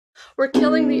We're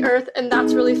killing the earth, and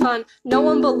that's really fun. No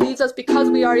one believes us because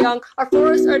we are young. Our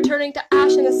forests are turning to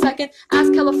ash in a second.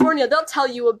 Ask California, they'll tell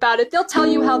you about it. They'll tell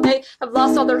you how they have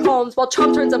lost all their homes, while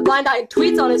Trump turns a blind eye and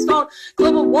tweets on his phone.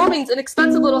 Global warming's an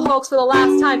expensive little hoax for the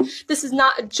last time. This is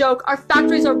not a joke. Our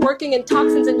factories are working and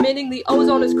toxins emitting. The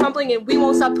ozone is crumbling, and we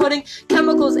won't stop putting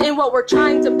chemicals in what we're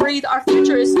trying to breathe. Our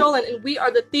future is stolen, and we are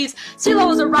the thieves. Sea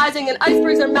levels are rising, and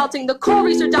icebergs are melting. The coral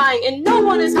reefs are dying, and no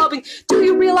one is helping. Do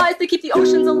you realize they keep the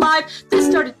oceans alive? This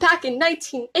started back in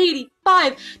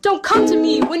 1985. Don't come to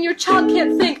me when your child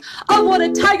can't think of what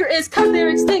a tiger is, cause they're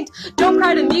extinct. Don't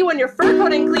cry to me when your fur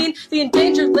coat ain't clean. The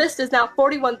endangered list is now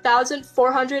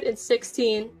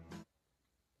 41,416.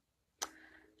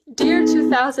 Dear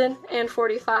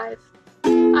 2045,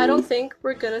 I don't think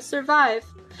we're gonna survive.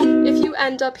 If you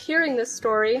end up hearing this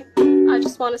story, I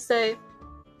just want to say,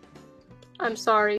 I'm sorry.